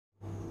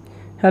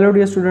Hello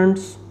dear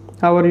students,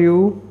 how are you.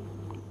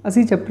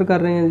 ਅਸੀਂ chapter ਕਰ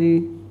ਰਹੇ ਹਾਂ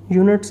ਜੀ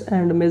ਯੂਨਿਟਸ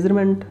ਐਂਡ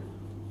ਮੇਜ਼ਰਮੈਂਟ।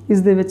 ਇਸ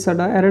ਦੇ ਵਿੱਚ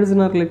ਸਾਡਾ ਐਰਰਸ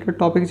ਨਾਲ ਰਿਲੇਟਡ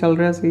ਟੌਪਿਕ ਚੱਲ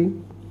ਰਿਹਾ ਸੀ।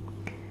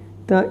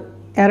 ਤਾਂ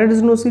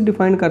ਐਰਰਸ ਨੂੰ ਅਸੀਂ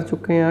ਡਿਫਾਈਨ ਕਰ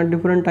ਚੁੱਕੇ ਹਾਂ,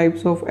 ਡਿਫਰੈਂਟ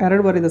ਟਾਈਪਸ ਆਫ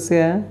ਐਰਰ ਬਾਰੇ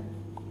ਦੱਸਿਆ ਹੈ।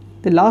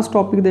 ਅਤੇ ਲਾਸਟ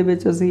ਟੌਪਿਕ ਦੇ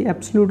ਵਿੱਚ ਅਸੀਂ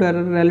ਐਬਸੋਲੂਟ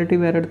ਐਰਰ,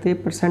 ਰਿਲੇਟਿਵ ਐਰਰ ਅਤੇ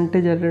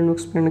ਪਰਸੈਂਟੇਜ ਐਰਰ ਨੂੰ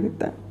ਐਕਸਪਲੇਨ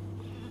ਕੀਤਾ।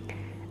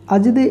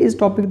 ਅੱਜ ਦੇ ਇਸ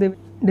ਟੌਪਿਕ ਦੇ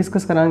ਵਿੱਚ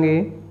ਡਿਸਕਸ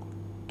ਕਰਾਂਗੇ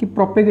ਕਿ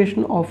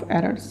ਪ੍ਰੋਪੇਗੇਸ਼ਨ ਆਫ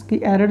ਐਰਰਸ, ਕਿ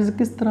ਐਰਰਸ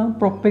ਕਿਸ ਤਰ੍ਹਾਂ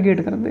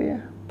ਪ੍ਰੋਪੇਗੇਟ ਕਰਦੇ ਆ।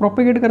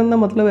 ਪ੍ਰੋਪੇਗੇਟ ਕਰਨ ਦਾ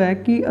ਮਤਲਬ ਹੈ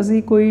ਕਿ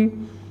ਅਸੀਂ ਕੋਈ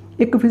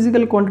ਇੱਕ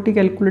ਫਿਜ਼ੀਕਲ ਕੁਆਂਟਿਟੀ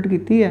ਕੈਲਕੂਲੇਟ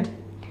ਕੀਤੀ ਹੈ,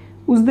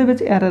 ਉਸ ਦੇ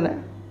ਵਿੱਚ ਐਰਰ ਹੈ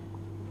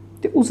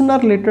ਅਤੇ ਉਸ ਨਾਲ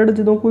ਰਿਲੇਟਡ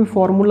ਜਦੋਂ ਕੋਈ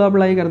ਫਾਰਮੂਲਾ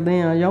ਅਪਲਾਈ ਕਰਦੇ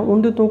ਹਾਂ ਜਾਂ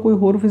ਉਹਦੇ ਤੋਂ ਕੋਈ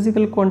ਹੋਰ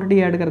ਫਿਜ਼ੀਕਲ ਕੁਆਂਟਿਟੀ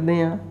ਐਡ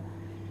ਕਰਦੇ ਹਾਂ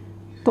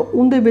ਤਾਂ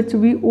ਉਹਦੇ ਵਿੱਚ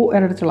ਵੀ ਉਹ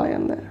ਐਰਰ ਚਲਾ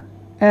ਜਾਂਦਾ ਹੈ।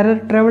 ਐਰਰ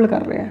ਟਰੈਵਲ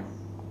ਕਰ ਰਿਹਾ ਹੈ,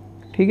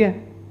 ਠੀਕ ਹੈ।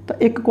 ਤਾਂ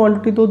ਇੱਕ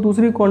ਕੁਆਂਟਿਟੀ ਤੋਂ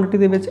ਦੂਸਰੀ ਕੁਆਂਟਿਟੀ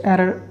ਦੇ ਵਿੱਚ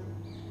ਐਰਰ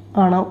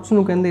ਆਉਣਾ, ਉਸ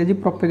ਨੂੰ ਕਹਿੰਦੇ ਆ ਜੀ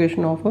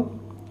ਪ੍ਰੋਪੇਗੇਸ਼ਨ ਆਫ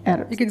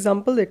ਐਰਰ। ਇੱਕ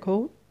ਐਗਜ਼ਾਮਪਲ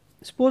ਦੇਖੋ,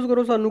 ਸਪੋਜ਼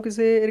ਕਰੋ ਸਾਨੂੰ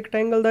ਕਿਸੇ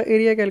ਰੈਕਟੈਂਗਲ ਦਾ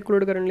ਏਰੀਆ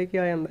ਕੈਲਕੂਲੇਟ ਕਰਨ ਲਈ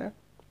ਕਿਹਾ ਜਾਂਦਾ ਹੈ।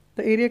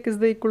 ਤਾਂ ਏਰੀਆ ਕਿਸ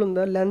ਦੇ ਇਕੁਅਲ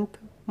ਹੁੰਦਾ? Length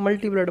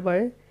ਮਲਟੀਪਲਾਈਡ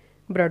bye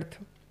breadth.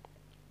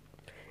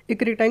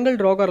 ਇੱਕ ਰੈਕਟੈਂਗਲ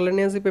ਡਰਾ ਕਰ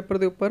ਲੈਂਦੇ ਹਾਂ ਅਸੀਂ ਪੇਪਰ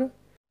ਦੇ ਉੱਪਰ,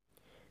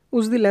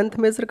 ਉਸ ਦੀ ਲੈਂਥ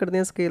ਮੇਜ਼ਰ ਕਰਦੇ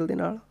ਹਾਂ ਸਕੇਲ ਦੇ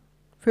ਨਾਲ,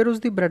 ਫਿਰ ਉਸ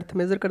ਦੀ ਬ੍ਰੈਡਥ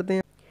ਮੇਜ਼ਰ ਕਰਦੇ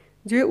ਹਾਂ।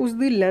 ਜੇ ਉਸ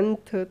ਦੀ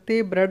ਲੈਂਥ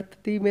ਅਤੇ ਬ੍ਰੈਡਥ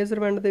ਦੀ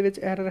ਮੇਜ਼ਰਮੈਂਟ ਦੇ ਵਿੱਚ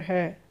ਐਰਰ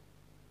ਹੈ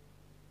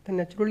ਤਾਂ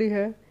ਨੈਚੁਰਲੀ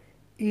ਹੈ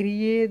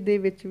ਏਰੀਏ ਦੇ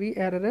ਵਿੱਚ ਵੀ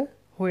ਐਰਰ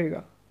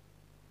ਹੋਏਗਾ,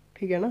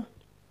 ਠੀਕ ਹੈ ਨਾ।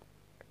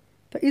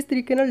 ਤਾਂ ਇਸ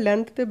ਤਰੀਕੇ ਨਾਲ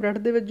ਲੈਂਥ ਅਤੇ ਬ੍ਰੈਡਥ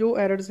ਦੇ ਵਿੱਚ ਜੋ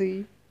ਐਰਰ ਸੀ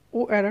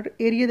ਉਹ ਐਰਰ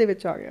ਏਰੀਏ ਦੇ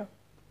ਵਿੱਚ ਆ ਗਿਆ।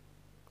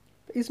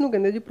 ਇਸ ਨੂੰ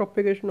ਕਹਿੰਦੇ ਜੀ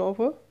ਪ੍ਰੋਪੇਗੇਸ਼ਨ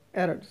ਆਫ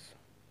ਐਰਰਸ।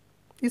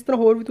 ਇਸ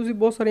ਤਰ੍ਹਾਂ ਹੋਰ ਵੀ ਤੁਸੀਂ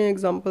ਬਹੁਤ ਸਾਰੀਆਂ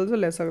ਐਗਜ਼ਾਮਪਲਸ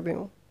ਲੈ ਸਕਦੇ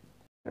ਹੋ।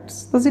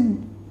 ਅਸੀਂ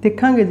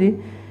ਦੇਖਾਂਗੇ ਜੀ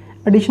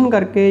ਐਡੀਸ਼ਨ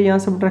ਕਰਕੇ ਜਾਂ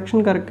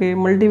ਸਬਟਰੈਕਸ਼ਨ ਕਰਕੇ,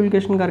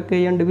 ਮਲਟੀਪਲੀਕੇਸ਼ਨ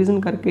ਕਰਕੇ ਜਾਂ ਡਿਵੀਜ਼ਨ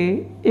ਕਰਕੇ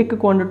ਇੱਕ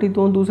ਕੁਆਂਟਿਟੀ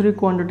ਤੋਂ ਦੂਸਰੀ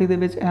ਕੁਆਂਟਿਟੀ ਦੇ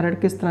ਵਿੱਚ ਐਰਰ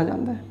ਕਿਸ ਤਰ੍ਹਾਂ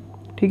ਜਾਂਦਾ ਹੈ,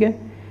 ਠੀਕ ਹੈ।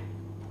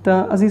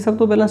 ਤਾਂ ਅਸੀਂ ਸਭ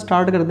ਤੋਂ ਪਹਿਲਾਂ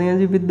ਸਟਾਰਟ ਕਰਦੇ ਹਾਂ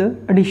ਜੀ ਵਿਦ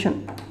ਐਡੀਸ਼ਨ।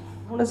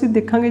 ਹੁਣ ਅਸੀਂ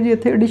ਦੇਖਾਂਗੇ ਜੀ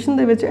ਇੱਥੇ ਐਡੀਸ਼ਨ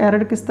ਦੇ ਵਿੱਚ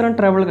ਐਰਰ ਕਿਸ ਤਰ੍ਹਾਂ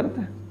ਟਰੈਵਲ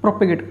ਕਰਦਾ ਹੈ,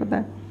 ਪ੍ਰੋਪੇਗੇਟ ਕਰਦਾ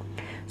ਹੈ।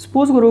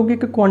 ਸਪੋਜ਼ ਕਰੋ ਕਿ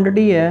ਇੱਕ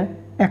ਕੁਆਂਟਿਟੀ ਹੈ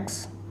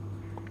ਐਕਸ,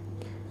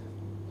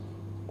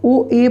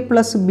 ਉਹ A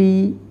ਪਲੱਸ B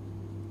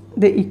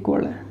ਦੇ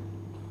ਇਕੁਅਲ ਹੈ,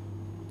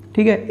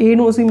 ਠੀਕ ਹੈ। A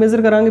ਨੂੰ ਅਸੀਂ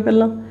ਮੇਜ਼ਰ ਕਰਾਂਗੇ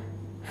ਪਹਿਲਾਂ,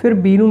 ਫਿਰ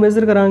B ਨੂੰ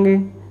ਮੇਜ਼ਰ ਕਰਾਂਗੇ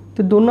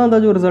ਅਤੇ ਦੋਨਾਂ ਦਾ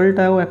ਜੋ ਰਿਜ਼ਲਟ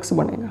ਹੈ ਉਹ X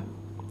ਬਣੇਗਾ,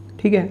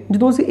 ਠੀਕ ਹੈ।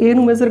 ਜਦੋਂ ਅਸੀਂ A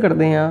ਨੂੰ ਮੇਜ਼ਰ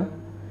ਕਰਦੇ ਹਾਂ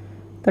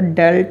ਤਾਂ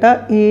delta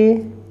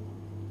A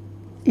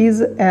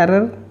is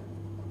error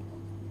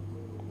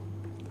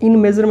in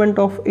measurement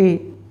of A,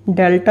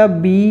 delta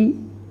B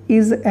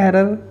is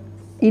error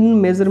in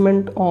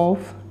measurement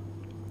of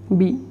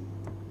B।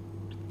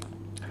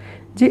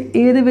 ਜੇ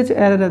A ਦੇ ਵਿੱਚ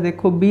ਐਰਰ ਹੈ,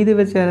 ਦੇਖੋ B ਦੇ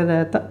ਵਿੱਚ ਐਰਰ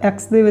ਹੈ, ਤਾਂ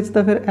X ਦੇ ਵਿੱਚ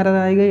ਤਾਂ ਫਿਰ ਐਰਰ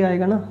ਆਏਗਾ ਹੀ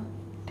ਆਏਗਾ ਨਾ,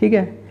 ਠੀਕ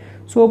ਹੈ।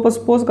 ਸੋ ਆਪਾਂ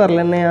ਸਪੋਜ਼ ਕਰ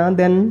ਲੈਂਦੇ ਹਾਂ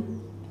then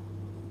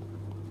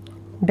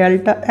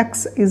delta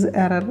X is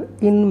error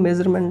in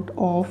measurement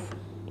of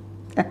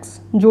X,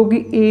 ਜੋ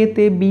ਕਿ A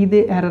ਅਤੇ B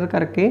ਦੇ ਐਰਰ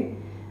ਕਰਕੇ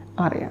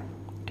ਆ ਰਿਹਾ,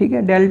 ਠੀਕ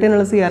ਹੈ। ਡੈਲਟੇ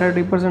ਨਾਲ ਅਸੀਂ ਐਰਰ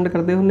ਰਿਪਰਜੈਂਟ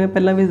ਕਰਦੇ ਹੁੰਦੇ ਹਾਂ,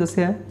 ਪਹਿਲਾਂ ਵੀ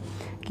ਦੱਸਿਆ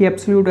ਕਿ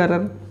ਐਬਸੋਲੂਟ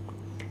ਐਰਰ।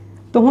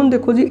 ਤਾਂ ਹੁਣ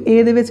ਦੇਖੋ ਜੀ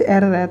A ਦੇ ਵਿੱਚ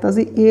ਐਰਰ ਹੈ ਤਾਂ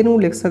ਅਸੀਂ A ਨੂੰ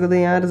ਲਿਖ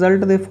ਸਕਦੇ ਹਾਂ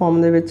ਰਿਜ਼ਲਟ ਦੇ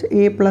ਫਾਰਮ ਦੇ ਵਿੱਚ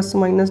A plus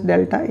minus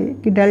delta A,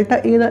 ਕਿ ਡੈਲਟਾ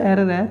A ਦਾ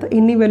ਐਰਰ ਹੈ ਤਾਂ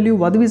ਇੰਨੀ ਵੈਲਿਊ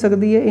ਵੱਧ ਵੀ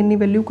ਸਕਦੀ ਹੈ, ਇੰਨੀ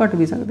ਵੈਲਿਊ ਘੱਟ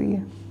ਵੀ ਸਕਦੀ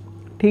ਹੈ,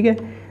 ਠੀਕ ਹੈ।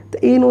 ਤਾਂ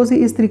A ਨੂੰ ਅਸੀਂ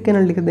ਇਸ ਤਰੀਕੇ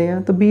ਨਾਲ ਲਿਖਦੇ ਹਾਂ।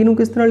 ਤਾਂ B ਨੂੰ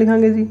ਕਿਸ ਤਰ੍ਹਾਂ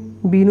ਲਿਖਾਂਗੇ ਜੀ?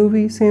 B ਨੂੰ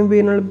ਵੀ ਸੇਮ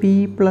ਵੇ ਨਾਲ B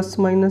plus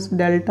minus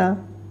delta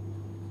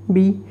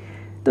B।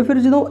 ਤਾਂ ਫਿਰ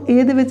ਜਦੋਂ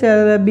A ਦੇ ਵਿੱਚ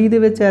ਐਰਰ ਹੈ, B ਦੇ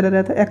ਵਿੱਚ ਐਰਰ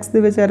ਹੈ, ਤਾਂ X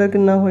ਦੇ ਵਿੱਚ ਐਰਰ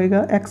ਕਿੰਨਾ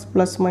ਹੋਏਗਾ? X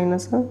plus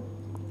minus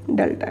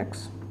delta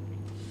X।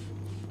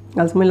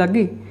 ਗੱਲ ਸਮਝ ਲੱਗ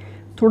ਗਈ?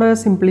 ਥੋੜ੍ਹਾ ਜਿਹਾ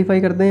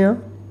ਸਿੰਪਲੀਫਾਈ ਕਰਦੇ ਹਾਂ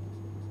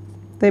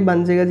ਤਾਂ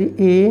ਬਣ ਜਾਏਗਾ ਜੀ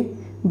A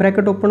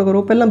ਬ੍ਰੈਕਟ ਓਪਨ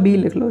ਕਰੋ, ਪਹਿਲਾਂ B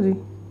ਲਿਖ ਲਓ ਜੀ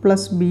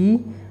ਪਲੱਸ B,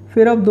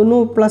 ਫਿਰ ਆਪ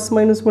ਦੋਨੋਂ ਪਲੱਸ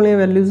ਮਾਈਨਸ ਵਾਲੀਆਂ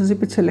ਵੈਲਿਊਜ਼ ਅਸੀਂ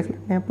ਪਿੱਛੇ ਲਿਖ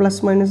ਲੈਂਦੇ ਹਾਂ,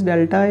 plus minus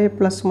delta A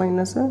plus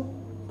minus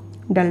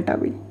delta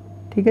B,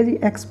 ਠੀਕ ਹੈ ਜੀ।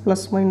 X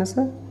plus minus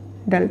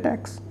delta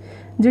X।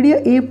 ਜਿਹੜੀ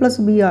A ਪਲੱਸ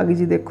B ਆ ਗਈ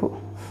ਜੀ, ਦੇਖੋ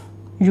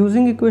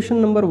using equation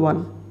number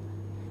 1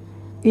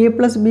 A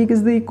plus B ਕਿਸ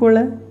ਦੇ ਇਕੁਅਲ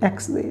ਹੈ?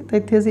 X ਦੇ। ਤਾਂ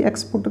ਇੱਥੇ ਅਸੀਂ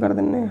X ਪੁੱਟ ਕਰ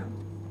ਦਿੰਦੇ ਹਾਂ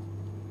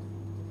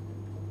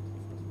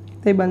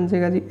ਅਤੇ ਬਣ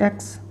ਜਾਏਗਾ ਜੀ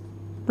X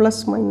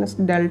plus minus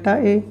delta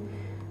A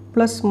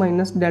plus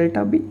minus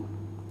delta B,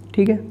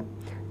 ਠੀਕ ਹੈ।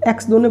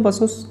 X ਦੋਨੇ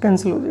ਪਾਸੋਂ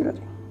ਕੈਂਸਲ ਹੋ ਜਾਏਗਾ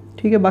ਜੀ,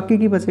 ਠੀਕ ਹੈ। ਬਾਕੀ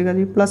ਕੀ ਬਚੇਗਾ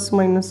ਜੀ? Plus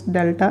minus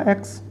delta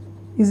X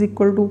is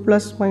equal two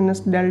plus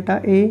minus delta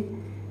A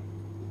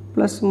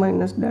plus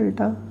minus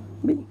delta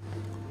B,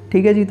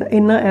 ਠੀਕ ਹੈ ਜੀ। ਤਾਂ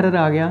ਇੰਨਾ ਐਰਰ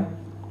ਆ ਗਿਆ।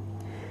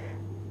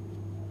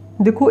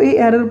 ਦੇਖੋ ਇਹ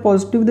ਐਰਰ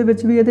ਪੋਜ਼ੀਟਿਵ ਦੇ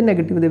ਵਿੱਚ ਵੀ ਹੈ ਅਤੇ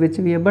ਨੈਗੇਟਿਵ ਦੇ ਵਿੱਚ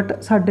ਵੀ ਹੈ, ਬਟ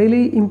ਸਾਡੇ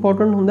ਲਈ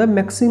ਇੰਪੋਰਟੈਂਟ ਹੁੰਦਾ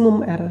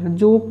ਮੈਕਸੀਮਮ ਐਰਰ,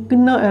 ਜੋ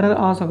ਕਿੰਨਾ ਐਰਰ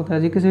ਆ ਸਕਦਾ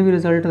ਜੀ ਕਿਸੇ ਵੀ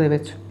ਰਿਜ਼ਲਟ ਦੇ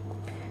ਵਿੱਚ।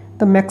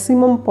 ਤਾਂ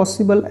maximum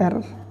possible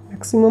error,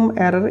 maximum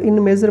error in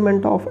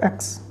measurement of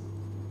X।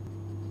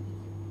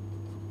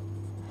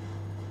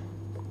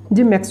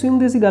 ਜੇ ਮੈਕਸੀਮਮ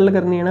ਦੀ ਅਸੀਂ ਗੱਲ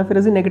ਕਰਨੀ ਹੈ ਨਾ, ਫਿਰ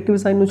ਅਸੀਂ ਨੈਗੇਟਿਵ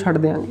ਸਾਈਨ ਨੂੰ ਛੱਡ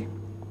ਦਿਆਂਗੇ,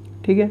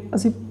 ਠੀਕ ਹੈ।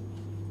 ਅਸੀਂ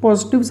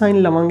ਪੋਜ਼ੀਟਿਵ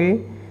ਸਾਈਨ ਲਵਾਂਗੇ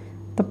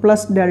ਤਾਂ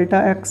plus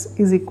delta X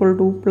is equal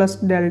two plus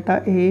delta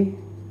A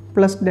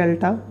plus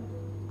delta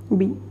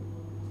B।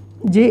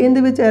 ਜੇ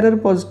ਇਹਦੇ ਵਿੱਚ ਐਰਰ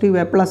ਪੋਜ਼ੀਟਿਵ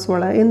ਹੈ ਪਲੱਸ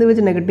ਵਾਲਾ, ਇਹਦੇ ਵਿੱਚ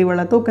ਨੈਗੇਟਿਵ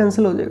ਵਾਲਾ, ਤਾਂ ਉਹ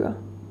ਕੈਂਸਲ ਹੋ ਜਾਏਗਾ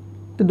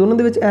ਅਤੇ ਦੋਨੋਂ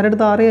ਦੇ ਵਿੱਚ ਐਰਰ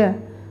ਤਾਂ ਆ ਰਿਹਾ ਹੈ,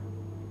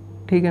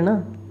 ਠੀਕ ਹੈ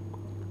ਨਾ।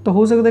 ਤਾਂ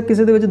ਹੋ ਸਕਦਾ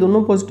ਕਿਸੇ ਦੇ ਵਿੱਚ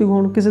ਦੋਨੋਂ ਪੋਜ਼ੀਟਿਵ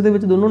ਹੋਣ, ਕਿਸੇ ਦੇ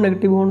ਵਿੱਚ ਦੋਨੋਂ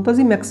ਨੈਗੇਟਿਵ ਹੋਣ। ਤਾਂ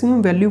ਅਸੀਂ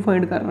ਮੈਕਸੀਮਮ ਵੈਲਿਊ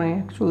ਫਾਈਂਡ ਕਰ ਰਹੇ ਹਾਂ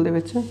ਐਕਚੁਅਲ ਦੇ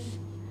ਵਿੱਚ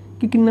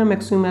ਕਿ ਕਿੰਨਾ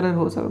ਮੈਕਸੀਮਮ ਐਰਰ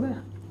ਹੋ ਸਕਦਾ ਹੈ।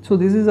 ਸੋ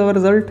this is our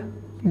result,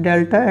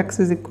 delta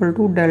X is equal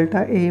to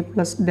delta A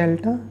plus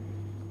delta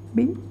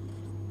B।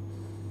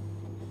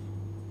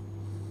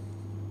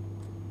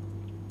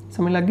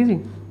 समझ लग गई जी।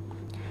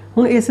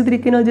 हुण इस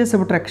तरीके नाल जे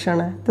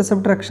सबट्रैक्शन है तो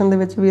सबट्रैक्शन दे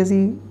विच भी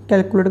असीं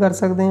कैलकुलेट कर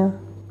सकते हैं।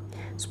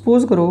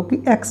 सपोज करो कि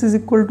x is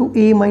equal to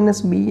a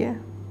minus b है,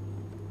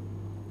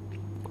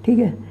 ठीक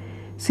है।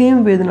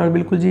 सेम वे दे नाल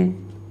बिल्कुल जी,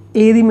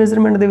 a the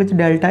measurement they which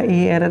delta a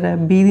error है,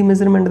 b दी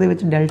मेजरमेंट दे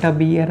विच डेल्टा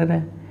b एरर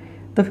है,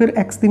 तो फिर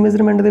x दी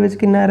मेजरमेंट दे विच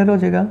कितना एरर हो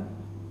जाएगा,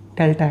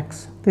 डेल्टा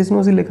x। तो इसनूं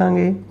असीं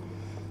लिखांगे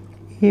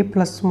a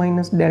plus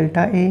minus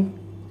delta a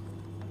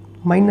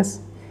minus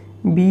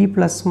b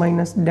plus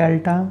minus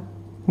delta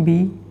b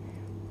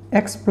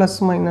x plus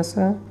minus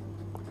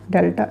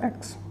delta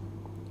x,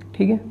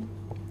 ठीक है।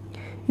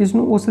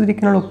 इसनूं उस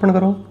तरीके नाल ओपन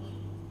करो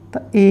तो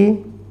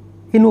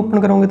a इनू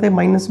ओपन करोगे तो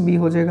माइनस b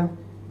हो जाएगा,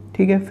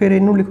 ठीक है। फिर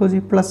इनू लिखो जी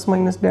प्लस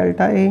माइनस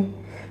डेल्टा a,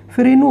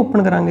 फिर इनू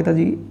ओपन करांगे तो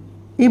जी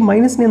ये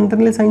माइनस ने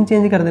अंदरले साइन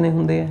चेंज कर देने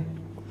होंगे है,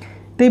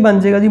 तो बन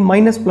जाएगा जी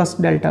माइनस प्लस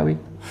डेल्टा b।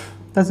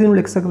 तो असीं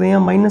लिख सकते हैं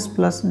माइनस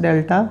प्लस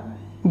डेल्टा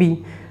b।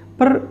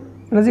 पर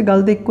राजे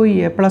गल तो एको ही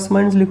है, प्लस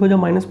माइनस लिखो या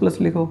माइनस प्लस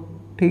लिखो,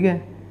 ठीक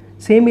है,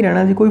 सेम ही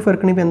रहना जी, कोई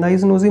फर्क नहीं पैंदा।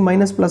 इसनूं असीं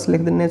माइनस प्लस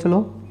लिख दिंदे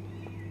चलो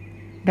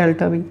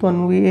डेल्टा भी,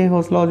 तुहानूं भी ये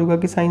हौसला हो जाऊगा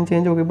कि साइन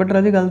चेंज हो गए। बट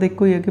राजे गल तो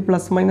एको ही है कि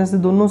प्लस माइनस के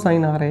दोनों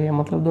साइन आ रहे हैं,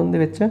 मतलब दोनों दे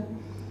विच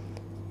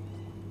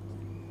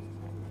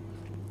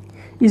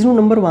इसनूं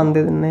नंबर 1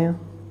 दे दिंदे आ।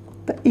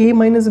 तो a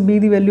माइनस b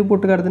की वैल्यू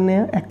पुट कर दिंदे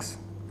आ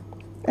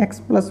x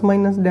plus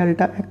minus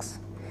delta x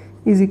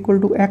is equal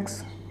to x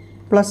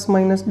plus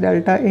minus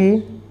delta a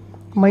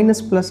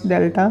minus plus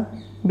delta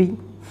b,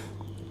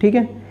 ठीक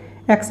है।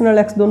 x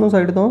नाल x दोनों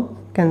साइड तो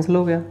कैंसल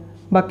हो गया,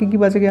 बाकी की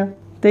बच गया,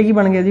 तो की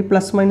बन गया जी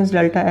plus minus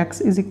delta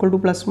x is equal two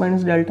plus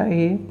minus delta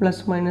a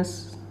plus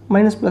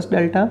minus plus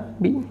delta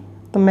b।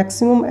 तो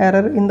maximum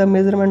error in the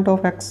measurement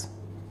of x,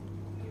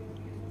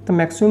 तो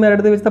मैक्सिमम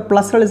एरर दे विच तां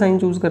प्लस वाले साइन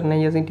चूज करना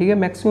है जी, ठीक है।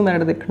 मैक्सिमम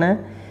एरर देखना है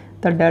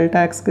तो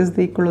डेल्टा x किस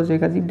दे इक्वल हो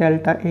जाएगा जी,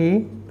 delta a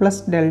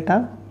plus delta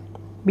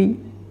b,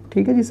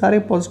 ठीक है जी। सारे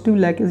पॉजिटिव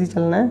लैके असीं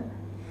चलना है।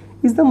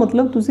 इसका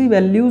मतलब तुसी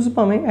वैल्यूज़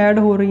भावें ऐड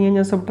हो रही हैं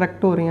या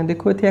सबट्रैक्ट हो रही हैं।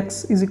 देखो इत्थे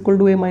x is equal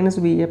to a minus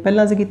b है,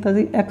 पहला असीं कीता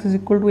सी x is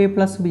equal to a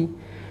plus b,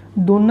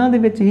 दोनों दे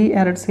विच ही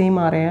एरर सेम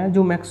आ रहा है,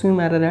 जो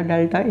मैक्सिमम एरर है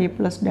delta a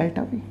plus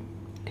delta b,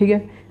 ठीक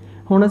है।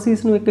 हुण असीं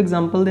इसनूं एक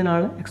एग्जाम्पल दे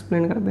नाल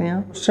एक्सप्लेन करते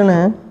हैं। क्वेश्चन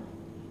है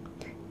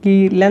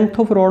कि length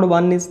of rod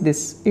 1 is this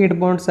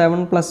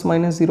 8.7 plus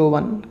minus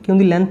 0.1, कि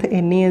उनकी लेंथ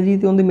इन्नी है जी,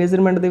 तो उनकी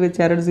मेजरमेंट दे विच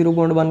एरर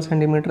 0.1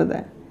 सेंटीमीटर का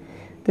है।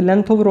 तो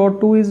length of rod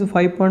 2 is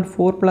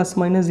 5.4 plus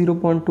minus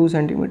 0.2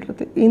 centimetre,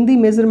 तो इनकी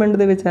मेजरमेंट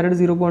दे विच एरर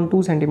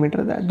 0.2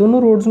 सेंटीमीटर का है।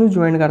 दोनों रोड्स नूं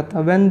ज्वाइन करता,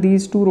 van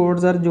these two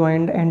roads are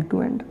joined and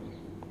to and,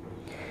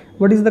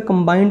 what is the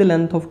combined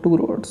length of two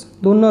roads,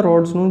 दोनों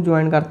रोड्स नूं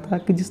ज्वाइन करता।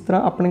 कि जिस तरह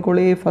अपने को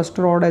ये फस्ट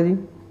रॉड है जी,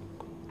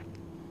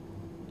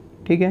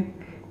 ठीक है,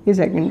 ये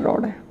सैकेंड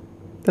रॉड है,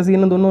 तो असीं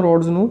इन्हां दोनों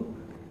रोड्स नूं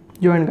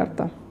ज्वाइन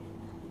करता।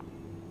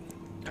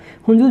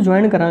 हुण जो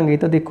ज्वाइन करांगे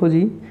तो देखो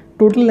जी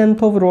टोटल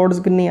लेंथ ऑफ रॉड्स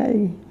कितनी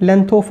आएगी।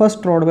 लेंथ ऑफ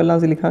फस्ट रॉड पहला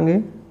असीं लिखांगे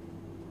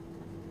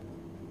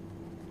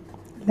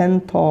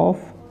लेंथ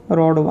ऑफ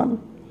रॉड 1,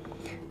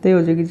 तो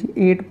हो जाएगी जी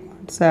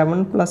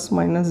 8.7 प्लस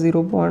माइनस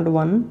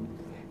 0.1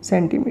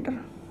 सेंटीमीटर,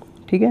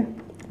 ठीक है।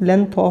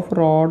 लेंथ ऑफ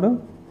रॉड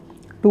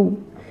 2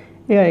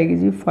 ये आएगी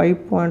जी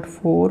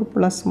 5.4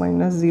 प्लस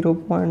माइनस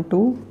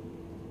 0.2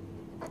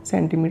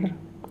 सेंटीमीटर,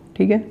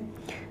 ठीक है।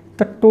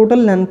 तो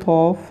total length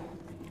of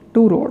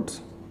two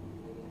roads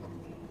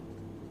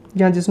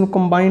या जिसनों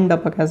कंबाइंड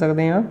आप कह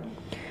सकते हैं।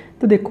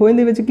 तो देखो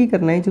ये की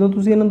करना है, जो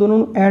तुम इन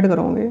दोनों ऐड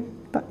करोगे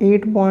तो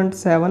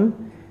 8.7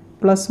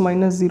 प्लस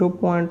माइनस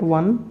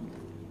 0.1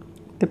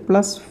 तो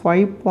प्लस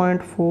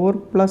 5.4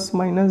 प्लस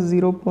माइनस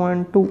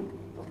 0.2,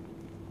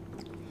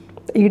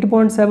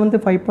 8.7 तो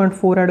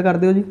 5.4 ऐड कर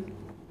दो जी,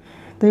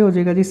 तो ये हो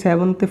जाएगा जी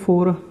 7 तो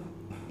 4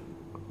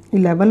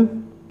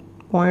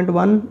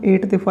 11.1,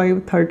 8 तो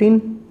 5 13,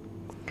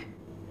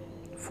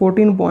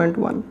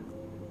 14.1,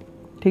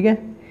 ठीक है।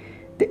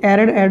 तो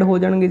एरर ऐड हो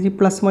जाएंगे जी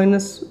प्लस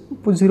माइनस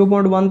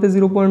 0.1 तो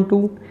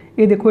 0.2,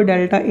 ये देखो ये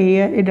डेल्टा ए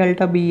है, ये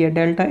डेल्टा बी है,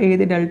 डेल्टा ए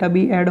तो डेल्टा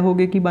बी ऐड हो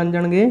गए कि बन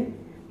जाएंगे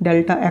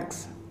डेल्टा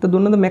एक्स। तो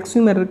दोनों का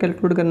मैक्सिमम एरर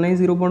कैलकुलेट करना है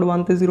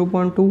 0.1 तो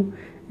 0.2,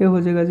 ये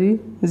हो जाएगा जी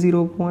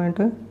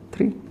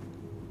 0.3,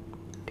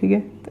 ठीक है।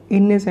 तो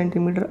इन्ने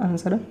सेंटीमीटर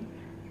आंसर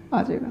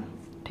आ जाएगा,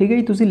 ठीक है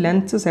जी। तुसी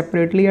लेंथ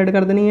सैपरेटली ऐड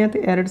कर देनी है तो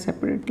एरर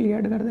सैपरेटली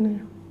ऐड कर देने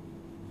हैं।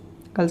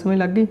 गल समझ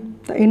लग गई।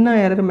 तो इन्ना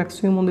एरर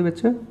मैक्सिमम उहदे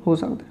विच हो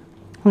सकता है।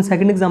 हुण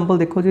सैकेंड एग्जाम्पल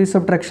देखो जी,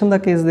 सबट्रैक्शन का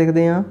केस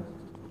देखते हैं।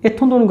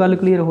 इत्थों तुहानूं गल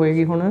क्लीयर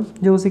होएगी। हुण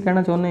जो असीं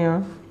कहना चाहुंदे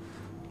हैं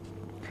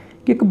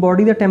कि एक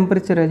बॉडी का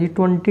टैंपरेचर है जी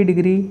 20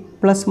 degree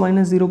plus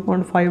minus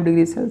 0.5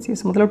 degree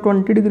Celsius, मतलब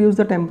 20 डिग्री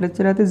उसका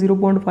टैंपरेचर है तो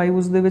 0.5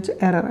 उस दे विच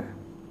एरर है,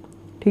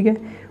 ठीक है।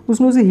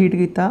 उसनूं असीं हीट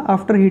किया,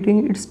 after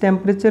heating it's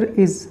temperature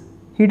is,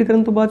 heat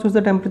करने तो बाद उसका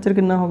टैंपरेचर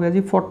कितना हो गया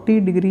जी 40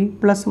 degree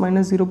plus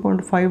minus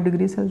 0.5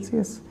 degree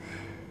Celsius,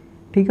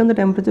 ठीक है। उनका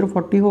टैंपरेचर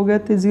 40 हो गया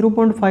तो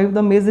 0.5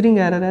 का मेजरिंग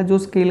एरर है जो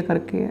स्केल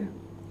करके है,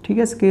 ठीक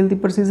है, स्केल की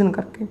प्रसीजन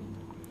करके।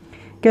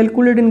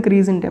 कैलकुलेट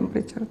इनक्रीज इन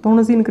टैंपरेचर, तो हम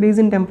असीं इनक्रीज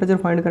इन टैंपरेचर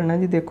फाइंड करना है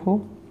जी।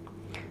 देखो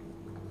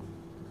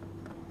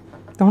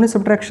तो हमने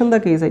सबट्रैक्शन का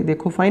केस है,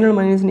 देखो फाइनल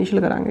माइनस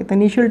इनीशियल करांगे तो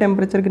इनीशियल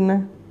टैंपरेचर कितना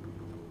है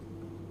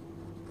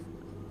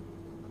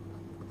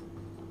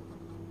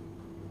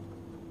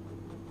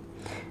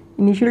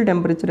इनिशियल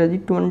टैंपरेचर है जी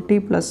 20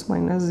 प्लस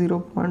माइनस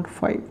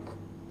 0.5,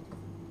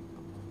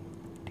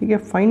 ठीक है।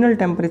 फाइनल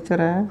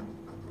टैंपरेचर है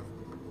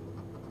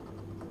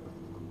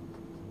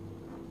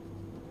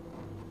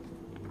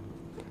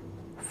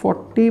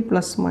 40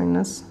 प्लस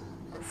माइनस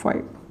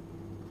 5,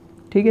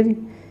 ठीक है जी।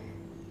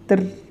 तो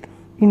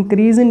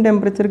इंक्रीज इन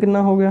टैंपरेचर कितना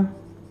हो गया।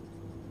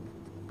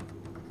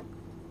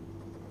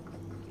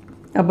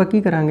 अब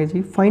की करांगे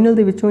जी, फाइनल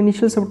दे विचों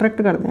इनिशियल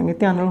सबट्रैक्ट कर देंगे।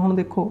 ध्यान नाल हुण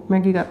देखो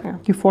मैं की कर रहा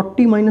कि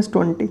 40 माइनस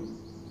 20,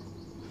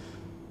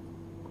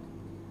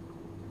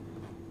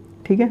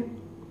 ठीक है।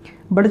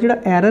 बट जो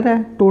एरर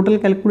है टोटल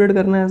कैलकुलेट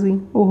करना है असी,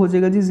 वो हो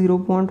जाएगा जी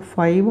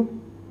 0.5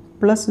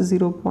 प्लस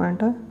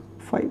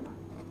 0.5।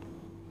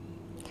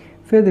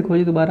 फिर देखो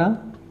जी दोबारा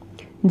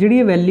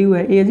जी वैल्यू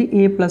है ये जी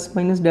ए प्लस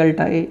माइनस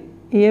डेल्टा ए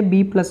है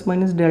B plus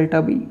minus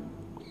delta B,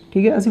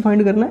 ठीक है। असी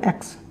फाइंड करना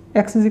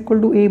x is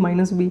equal to A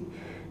minus B.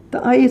 तो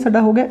आ ये साडा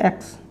हो गया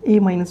एक्स ए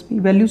माइनस बी,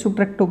 वैल्यू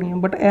सबट्रैक्ट हो गई,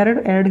 but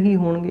error add he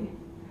होणगे।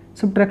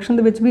 Subtraction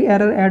दे विच भी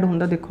एरर ऐड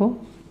होंदा, देखो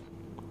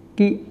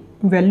कि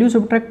वैल्यू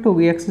सबट्रैक्ट हो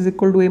गई x is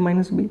equal to A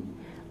minus B,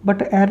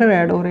 but error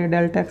add हो रही है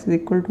delta x is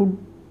equal to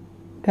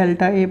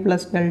delta A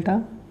plus delta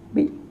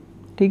B,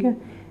 ठीक है।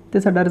 तो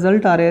साडा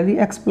रिजल्ट आ रहा है जी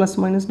x plus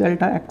minus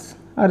delta x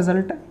आ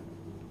रिजल्ट है।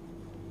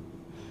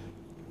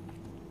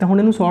 तो हुण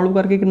इनू सॉल्व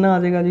करके कितना आ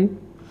जाएगा जी,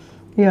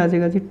 ये आ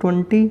जाएगा जी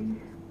 20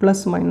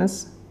 प्लस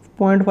माइनस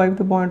 0.5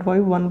 तो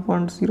 0.5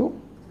 1.0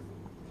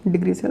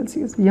 डिग्री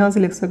सेल्सियस। यहाँ से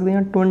लिख सकते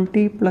हैं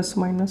 20 प्लस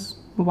माइनस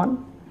 1,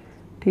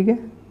 ठीक है,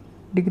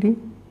 डिग्री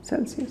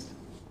सेल्सियस।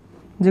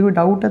 जो कोई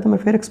डाउट है तो मैं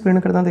फिर एक्सप्लेन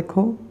करदा।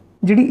 देखो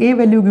जी ए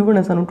वैल्यू गिवन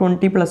है सानू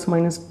 20 plus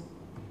minus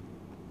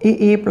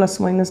A plus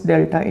minus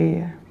delta A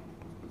है,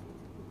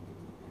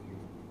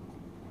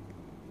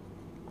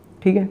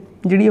 ठीक है।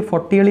 जी ये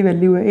 40 वाली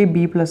वैल्यू है ये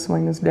B plus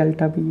minus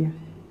delta B है।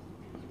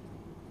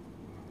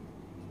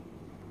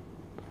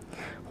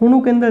 हुण वो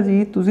कहंदा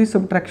जी तुसीं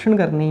सबट्रैक्शन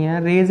करनी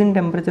है, रेज इन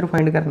टैंपरेचर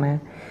फाइंड करना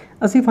है।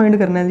 असी फाइंड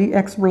करना है जी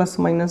x plus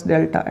minus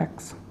delta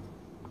x,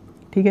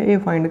 ठीक है, ये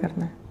फाइंड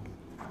करना है।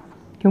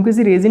 क्योंकि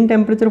असी रेज इन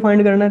टैंपरेचर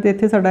फाइंड करना है तो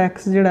इत्थे साडा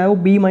एक्स जिहड़ा है वो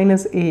बी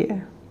माइनस ए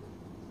है,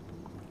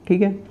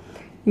 ठीक है।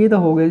 ये तो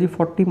हो गया जी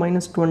 40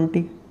 माइनस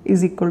 20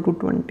 इज इक्वल टू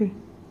 20।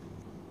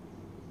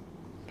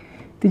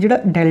 तो जिहड़ा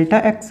डेल्टा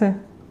एक्स है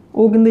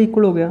वो किंदे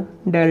इक्वल हो गया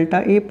delta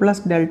A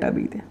plus delta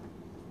B दे।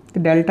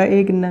 तो डेल्टा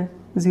ए कितना है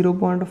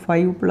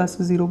 0.5 प्लस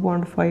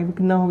 0.5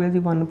 कितना हो गया जी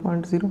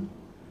 1.0।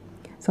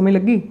 समझ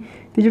लगी।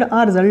 तो जो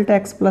आ result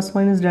x plus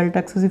minus delta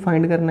x असीं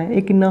फाइंड करना है,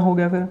 ये कितना हो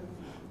गया फिर,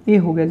 ये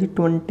हो गया जी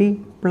 20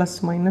 प्लस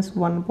माइनस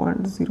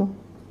 1.0।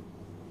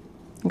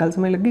 गल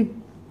समझ लगी।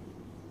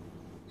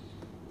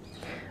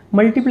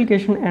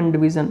 मल्टीप्लीकेशन एंड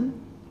डिवीजन,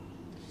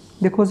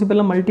 देखो असीं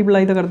पहला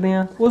मल्टीप्लाई तो करते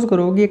हैं। सपोज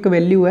करो कि एक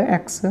वैल्यू है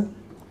एक्स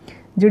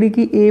जिहड़ी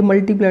कि ए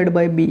मल्टीप्लाइड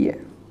बाय बी है,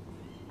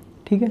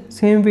 ठीक है।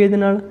 सेम वे दे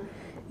नाल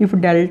if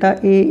delta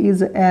A is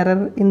error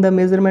in the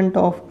measurement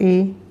of A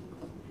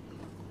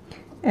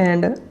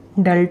and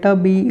delta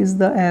B is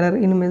the error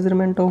in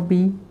measurement of B,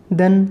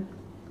 then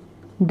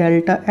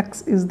delta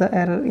X is the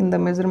error in the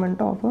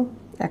measurement of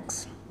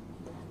X,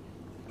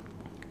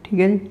 ठीक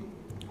है जी।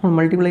 हम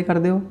multiply कर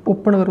दो,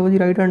 open करो जी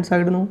right hand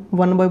side नूं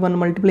 1 bye 1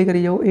 multiply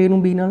करी जाओ, ए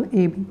नूं बी नाल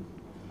ए बी,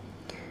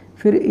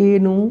 फिर ए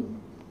नूं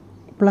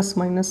प्लस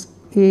माइनस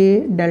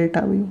ए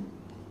डेल्टा बी,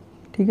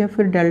 ठीक है।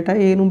 फिर डेल्टा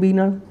ए नूं बी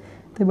नाल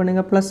तो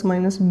बनेगा plus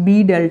minus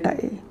B delta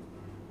A,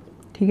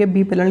 ठीक है।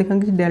 बी पहला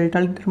लिखांगे डेल्टा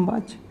वाली टर्म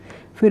बाद,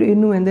 फिर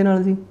इनू इहदे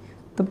नाल जी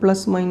तो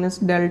प्लस माइनस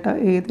डेल्टा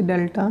ए तो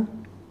डेल्टा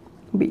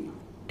बी,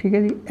 ठीक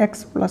है जी।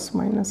 X plus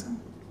minus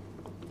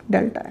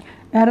delta A.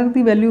 Error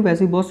की वैल्यू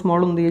वैसे बहुत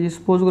स्मॉल होंगी है जी।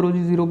 सपोज करो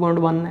जी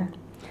 0.1 है,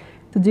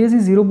 तो जे असीं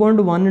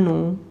 0.1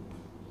 नूं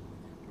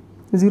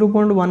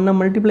 0.1 नाल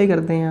मल्टीप्लाई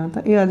करते हैं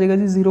तो ये आ जाएगा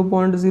जी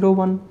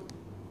 0.01,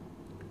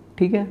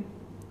 ठीक है।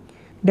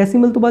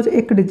 डेसीमल तो बाद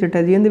एक डिजिट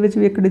है जी, इहदे विच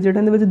भी एक डिजिट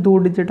है, इहदे विच 2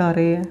 डिजिट आ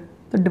रहे हैं।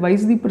 तो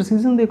डिवाइस की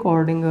प्रसीजन के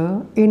अकॉर्डिंग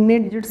इन्ने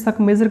डिजिट्स तक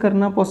मेजर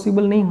करना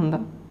पॉसीबल नहीं होंदा,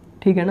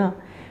 ठीक है ना।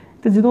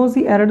 तो जो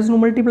असीं एरर्स नूं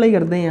मल्टीप्लाई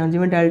करते हैं,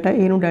 जिवें डेल्टा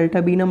ए नूं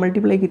डेल्टा बी नाल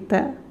मल्टीप्लाई किया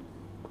है,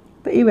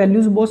 तो ये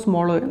वैल्यूज़ बहुत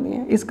स्मॉल हो जाती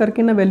हैं। इस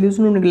करके इन्हां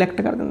वैल्यूज़ नूं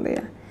निगलैक्ट कर देंगे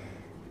हैं।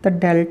 तो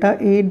delta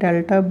A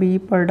delta B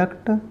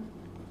product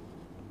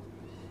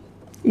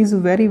is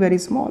very very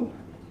small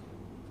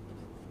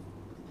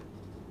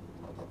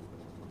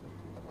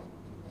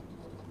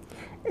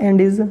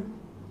and is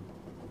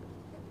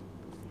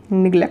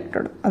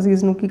निगलैक्टेड। असीं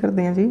इसनूं की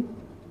करते हैं जी,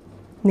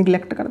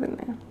 निगलैक्ट कर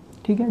देंगे हैं,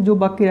 ठीक है। जो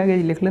बाकी रह गया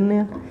जी लिख लेंगे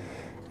हैं।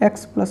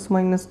 X plus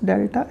minus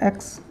delta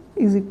x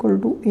is equal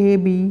to A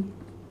B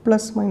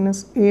plus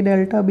minus A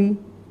delta B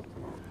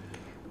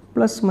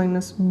plus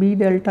minus B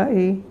delta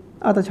A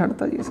आ तो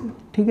छड्डता जी असीं,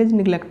 ठीक है जी,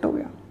 निगलैक्ट हो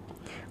गया।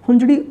 हुण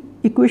जिहड़ी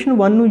इक्वेशन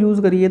 1 नूं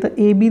यूज़ करिए तो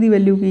ए बी की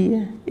वैल्यू की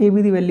है, ए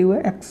बी की वैल्यू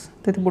है एक्स,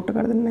 तो इत्थे पुट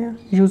कर दिंदे हैं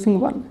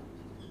यूजिंग 1।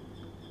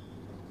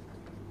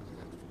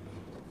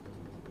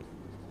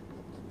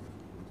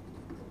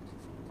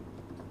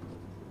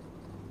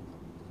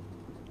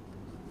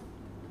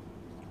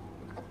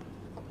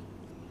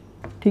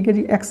 ठीक है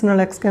जी। एक्स नाल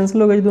एक्स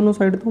कैंसल हो गया जी दोनों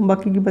साइड तो,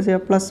 बाकी की बचा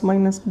plus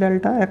minus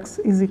delta x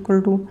is equal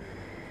two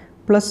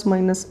plus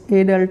minus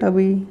A delta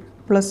B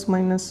plus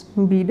minus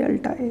B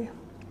delta A.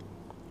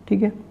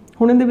 ठीक है,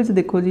 हुण इहदे विच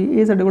देखो जी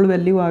ये साडे कोल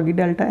वैल्यू आ गई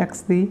डेल्टा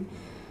एक्स की,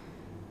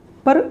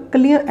 पर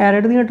कलियां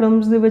error the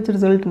terms they which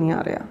result नहीं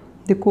आ रहा।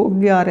 देखो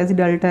अगे आ रहा सी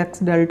डेल्टा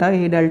एक्स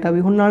डेल्टा बी,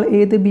 हुण नाल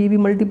ए ते बी भी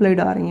मल्टीप्लाइड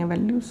आ रही हैं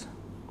वैल्यूज़।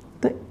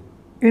 तो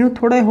इनू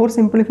थोड़ा होर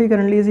सिंपलीफाई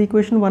करने लिए असीं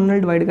इक्वेशन 1 नाल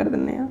डिवाइड कर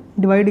दिंदे आ।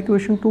 Divide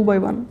equation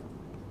 2/1।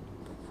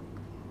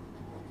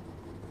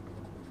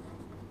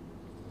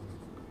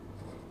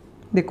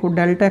 देखो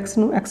डेल्टा एक्स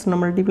नू एक्स नाल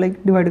मल्टीप्लाई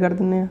डिवाइड कर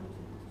दिंदे आ।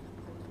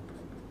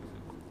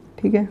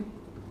 ठीक है,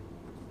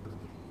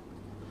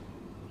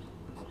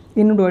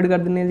 इनू डिवाइड कर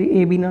दिंदे आ जी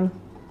ए बी नाल,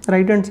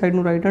 राइट हैंड साइड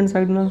नू राइट हैंड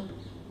साइड नाल।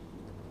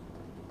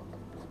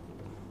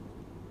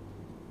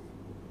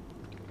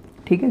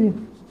 ठीक है जी,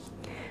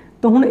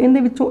 तो हुण इहदे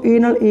विचों ए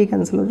नाल ए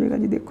कैंसल हो जाएगा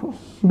जी। देखो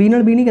बी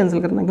नाल बी नहीं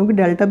कैंसल करना क्योंकि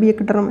डेल्टा बी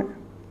एक टर्म है।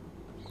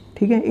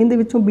 ठीक है, इहदे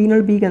विचों बी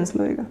नाल बी कैंसल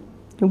होएगा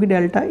क्योंकि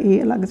डेल्टा ए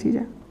अलग चीज़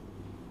है।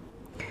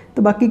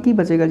 तो बाकी की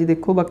बचेगा जी,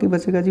 देखो बाकी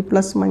बचेगा जी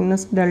plus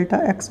minus delta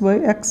x bye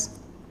x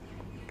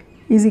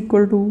is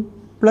equal two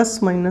plus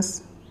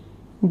minus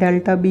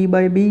delta B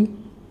bye B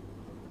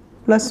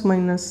plus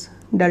minus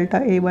delta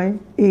A bye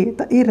ए।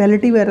 तो ये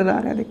रैलेटिव एरर आ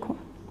रहा, देखो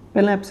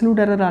पहला एब्सोल्यूट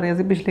एरर आ रहा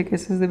सी पिछले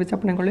केसेस दे विच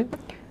अपने कोले।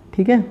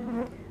 ठीक है,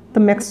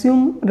 तो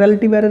मैक्सिमम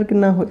रैलेटिव एरर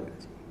कितना हो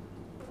जाएगा?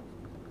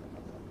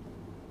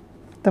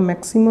 तो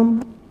मैक्सिमम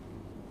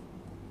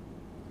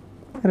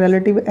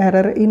रैलेटिव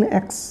एरर इन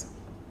एक्स,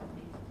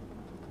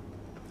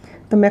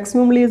 तो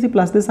मैक्सिमम लिए असीं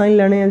प्लस के साइन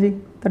लैने जी।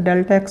 तो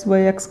delta x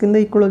bye x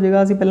किंदे equal हो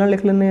जाएगा, असीं पहलां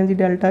लिख लैंदे जी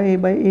delta A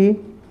bye A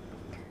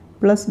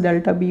plus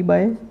delta B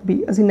bye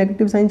B. असीं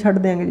नैगेटिव साइन छड्ड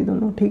देंगे जी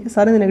दोनों। ठीक है,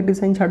 सारे नैगेटिव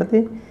साइन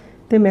छड्डते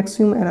तो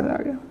मैक्सिमम एरर आ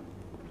गया।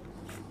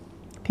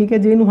 ठीक है,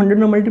 जे इनू 100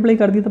 नाल मल्टीप्लाई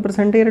कर दी तो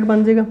परसेंटेज एरर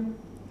बन जाएगा।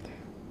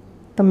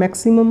 तो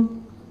maximum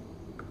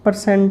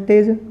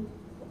percentage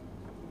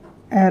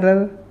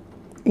error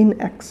in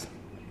x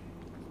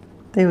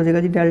तो हो जाएगा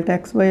जी delta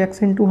x bye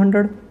x into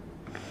 100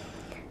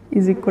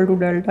 is equal to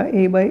delta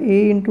A bye A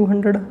into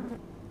 100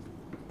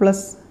 plus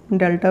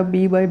delta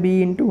B bye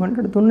B into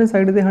 100। दोनों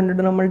साइड से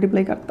 100 नाल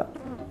मल्टीप्लाई करता।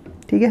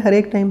 ठीक है, हर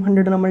एक टाइम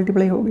 100 नाल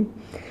मल्टीप्लाई हो गई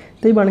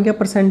तो ये बन गया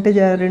परसेंटेज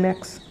एरर इन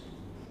एक्स।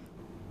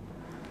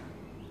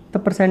 तो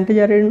percentage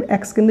error in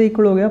x किंदे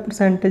equal हो गया,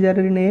 percentage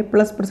error in A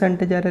plus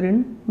percentage error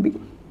in B.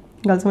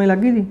 गल समझ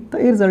लग गई जी। तो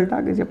ये रिजल्ट आ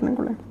गए जी अपने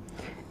को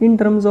in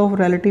terms of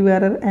रैलेटिव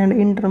error and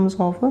in terms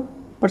of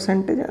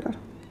percentage error.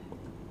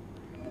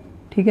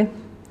 ठीक है,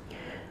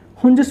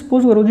 हुण जो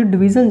सपोज करो जी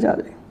डिवीजन आ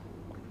जाए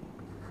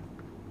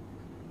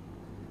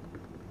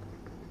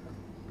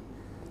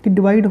कि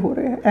डिवाइड हो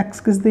रहा है एक्स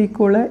किस दे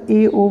इक्वल है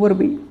ए ओवर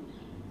बी।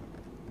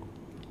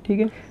 ठीक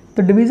है,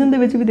 तो डिवीजन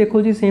के भी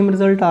देखो जी सेम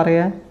रिजल्ट आ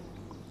रहा है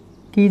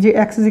कि जे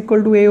x is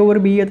equal to A over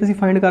B है तो असीं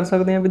फाइंड कर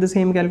सकते हैं विद द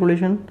सेम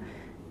कैलकुलेशन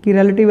कि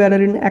रैलेटिव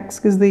एरर इन एक्स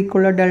किस दे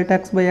इक्वल है delta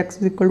x bye x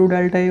is equal to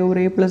delta A over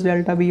A plus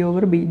delta B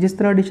over B. जिस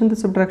तरह एडिशन ते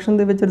subtraction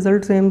they which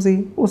result same सी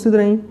उस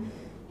तरह ही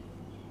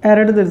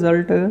एरर दे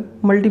result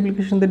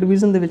multiplication ते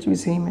division दे विच भी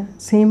सेम है,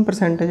 सेम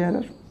परसेंटेज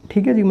एरर।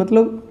 ठीक है जी,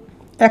 मतलब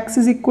x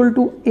is equal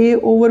to A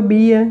over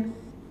B है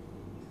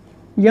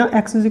या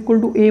x is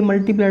equal to A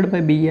multiplied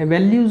by B है,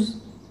 वैल्यूज़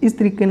इस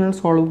तरीके नाल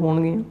सॉल्व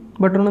होणगे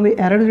बट उन्होंने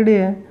एरर जिहड़े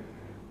है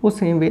वो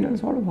सेम वे नाल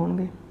सॉल्व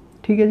होणगे।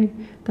 ठीक है जी,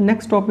 तो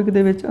नैक्सट टॉपिक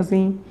दे विच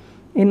असीं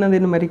इन्हां दे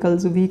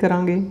न्यूमेरिकल्स भी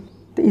करांगे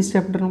तो इस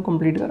चैप्टर नूं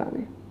कंप्लीट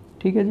करांगे।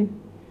 ठीक है जी,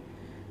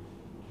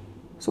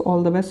 so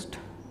all the best,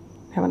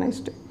 have a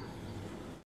nice day.